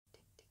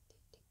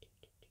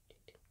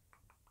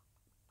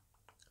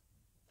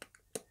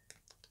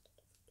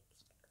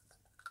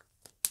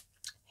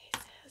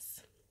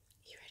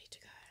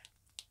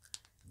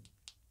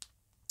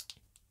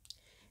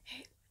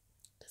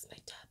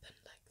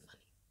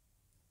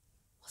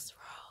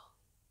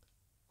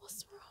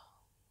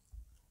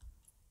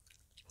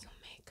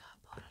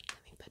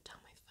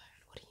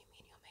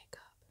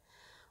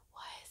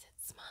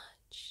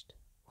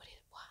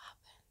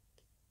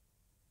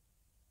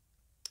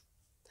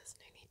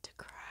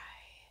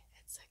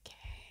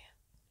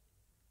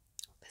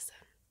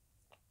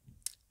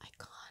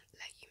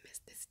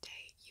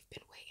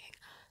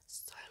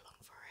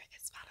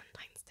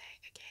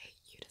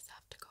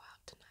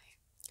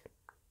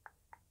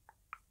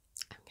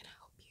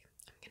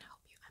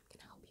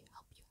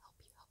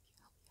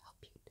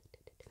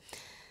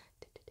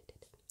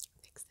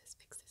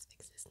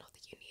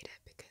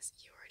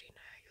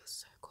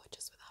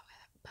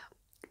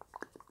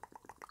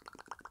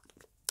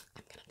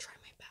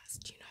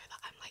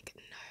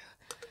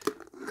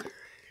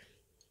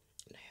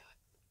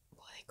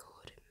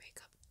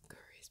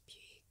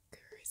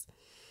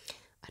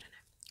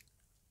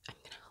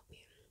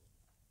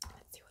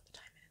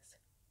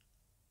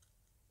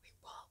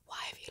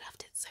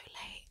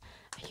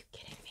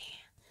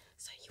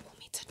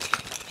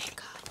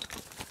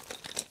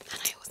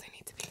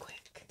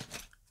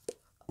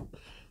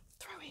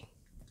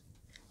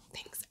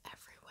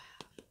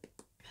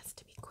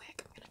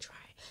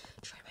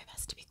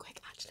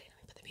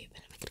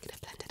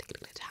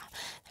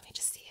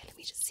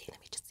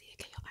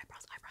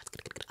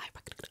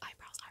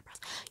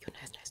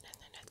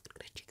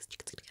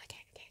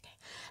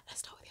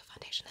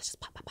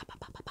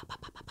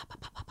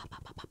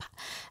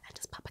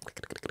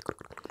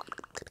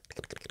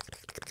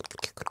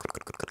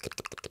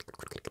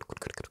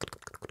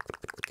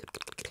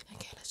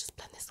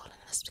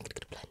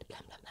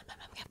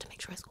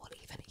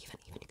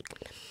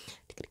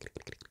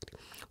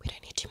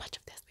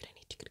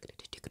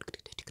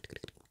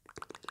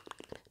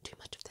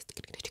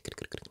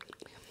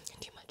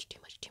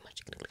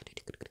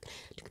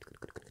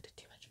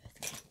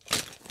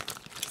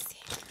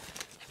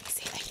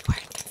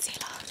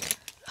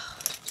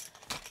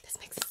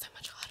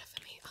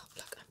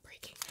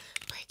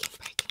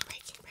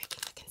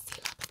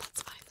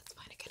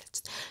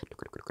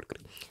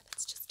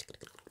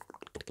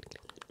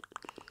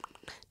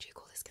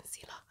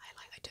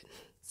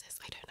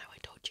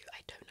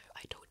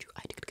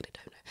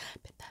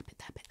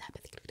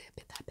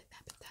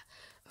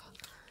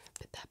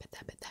some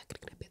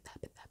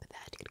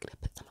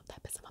of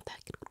that, some of that.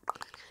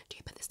 Do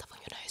you put this stuff on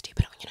your nose? Do you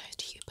put it on your nose?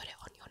 Do you put it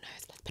on your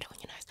nose? Let's put it on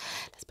your nose.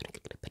 Let's put it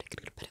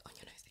on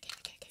your nose.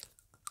 Okay.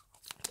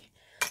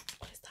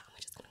 What is that? We're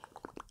just gonna.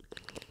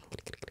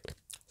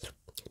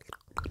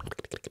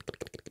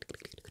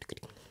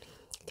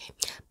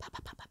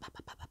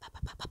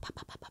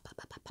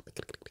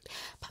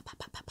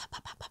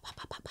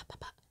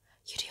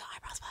 You do your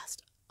eyebrows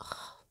first.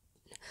 Oh.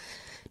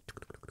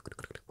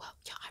 Well,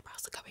 your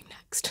eyebrows are going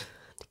next.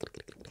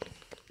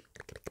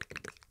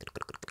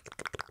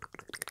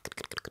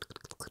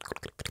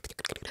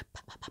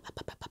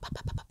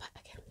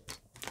 Okay,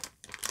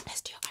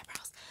 let's do your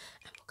eyebrows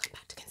and we'll come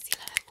back to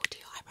concealer. We'll do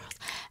your eyebrows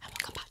and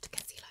we'll come back to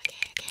concealer.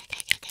 Okay.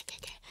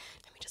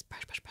 Let me just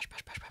brush. Turn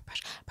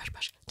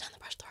the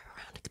brush, throw it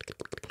around.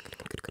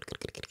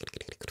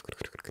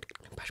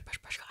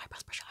 Brush your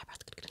eyebrows.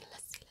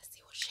 Let's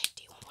see what shape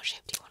do you want?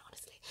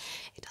 Honestly,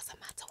 it doesn't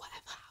matter.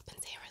 Whatever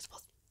happens here is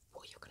what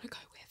you're gonna go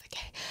with.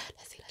 Okay.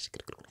 Let's see.